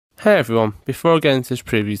Hey everyone, before I get into this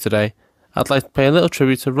preview today, I'd like to pay a little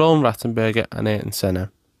tribute to Roland Rattenberger and Ayrton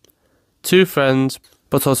Senna. Two friends,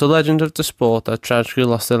 but also legends of the sport that tragically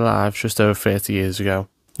lost their lives just over 30 years ago.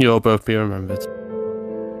 You'll both be remembered.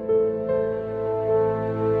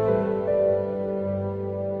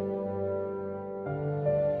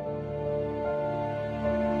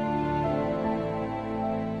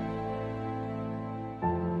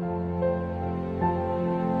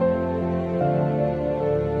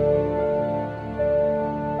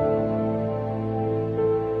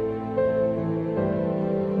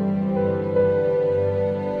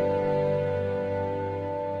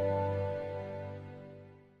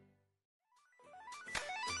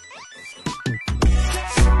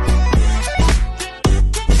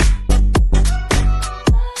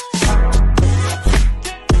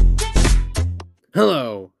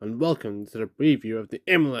 Hello and welcome to the preview of the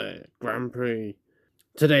Imola Grand Prix.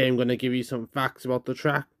 Today I'm going to give you some facts about the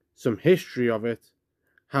track, some history of it,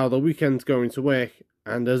 how the weekend's going to work,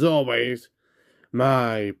 and as always,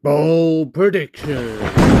 my bold prediction.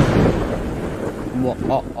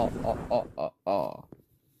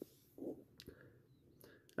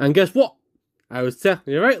 And guess what? I was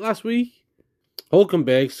technically right last week.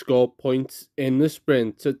 Hulkenberg scored points in the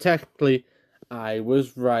sprint, so technically I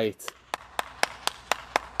was right.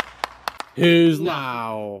 Who's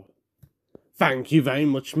now? Thank you very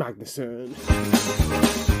much, Magnussen.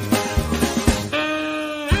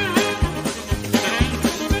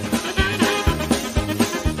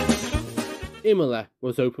 Imola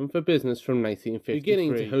was open for business from 1953,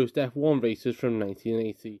 beginning to host F1 races from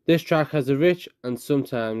 1980. This track has a rich and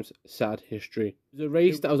sometimes sad history. It was a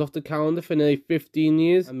race that was off the calendar for nearly 15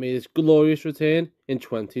 years and made its glorious return in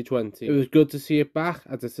 2020. It was good to see it back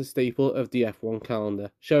as it's a staple of the F1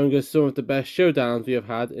 calendar, showing us some of the best showdowns we have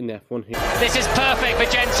had in F1 history. This is perfect for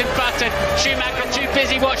Jenson Button. Schumacher too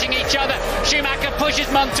busy watching each other. Schumacher pushes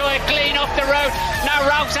Montoya clean off the road. Now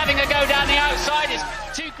Ralph's having a go down the outside.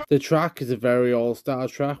 The track is a very all-star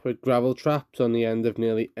track with gravel traps on the end of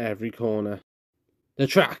nearly every corner. The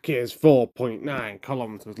track is 4.9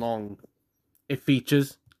 kilometers long. It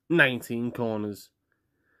features 19 corners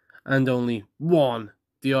and only one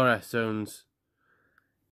DRS zones.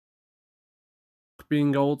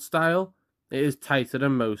 Being old style, it is tighter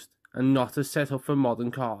than most and not as set up for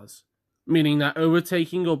modern cars, meaning that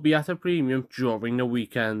overtaking will be at a premium during the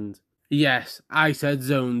weekend. Yes, I said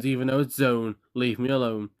zones even though it's zone, leave me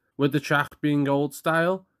alone. With the track being old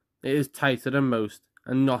style, it is tighter than most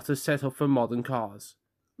and not as set up for modern cars,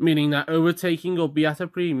 meaning that overtaking will be at a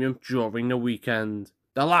premium during the weekend.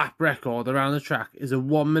 The lap record around the track is a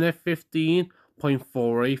 1 minute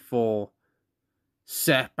 15.484,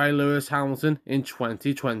 set by Lewis Hamilton in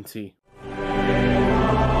 2020.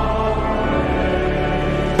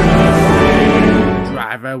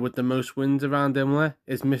 Driver with the most wins around Imola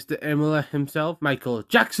is Mr. Imola himself, Michael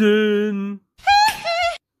Jackson.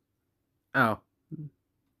 I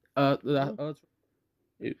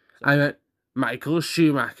meant Michael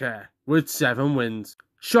Schumacher with 7 wins.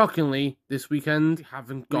 Shockingly, this weekend we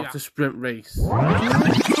haven't got a sprint race,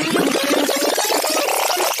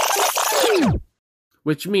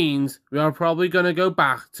 which means we are probably going to go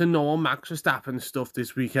back to normal Max Verstappen stuff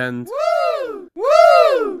this weekend. Woo!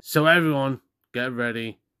 Woo! So everyone, get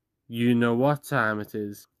ready. You know what time it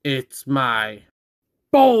is. It's my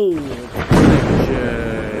bold prediction.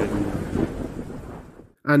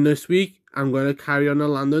 And this week, I'm going to carry on the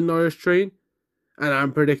Lando Norris train. And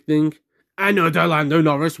I'm predicting another Lando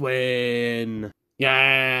Norris win.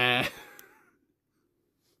 Yeah.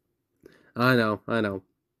 I know. I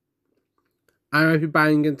might be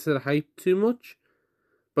buying into the hype too much.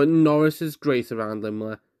 But Norris is great around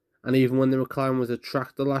Imola. And even when the McLaren was a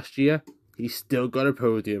tractor last year, he still got a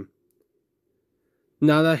podium.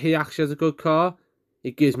 Now that he actually has a good car,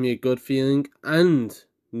 it gives me a good feeling, and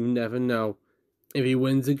you never know. If he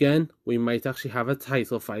wins again, we might actually have a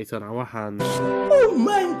title fight on our hands. Oh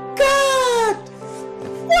my god!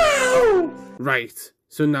 Wow! Right,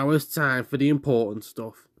 so now it's time for the important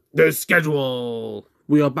stuff. The schedule!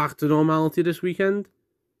 We are back to normality this weekend.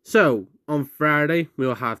 So, on Friday, we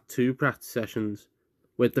will have 2 practice sessions,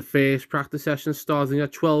 with the first practice session starting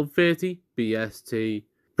at 12:30 BST.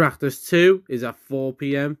 Practice 2 is at 4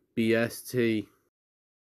 PM BST.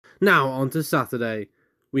 Now on to Saturday.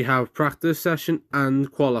 We have practice session and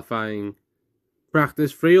qualifying.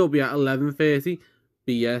 Practice 3 will be at 11:30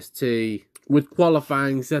 BST, with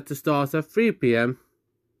qualifying set to start at 3 PM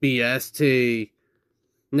BST.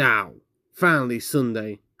 Now, finally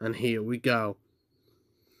Sunday, and here we go.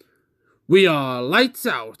 We are lights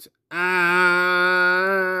out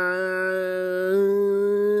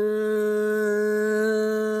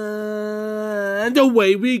And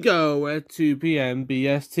away we go at 2 p.m.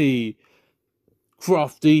 BST.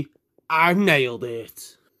 Crofty, I've nailed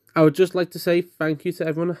it. I would just like to say thank you to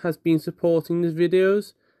everyone who has been supporting these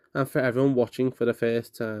videos and for everyone watching for the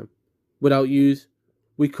first time. Without yous,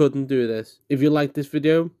 we couldn't do this. If you like this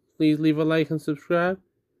video, please leave a like and subscribe,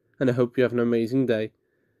 and I hope you have an amazing day.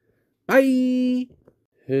 Bye!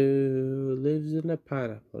 Who lives in a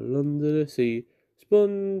pineapple under the sea?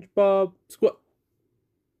 SpongeBob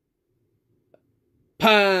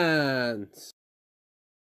Pants!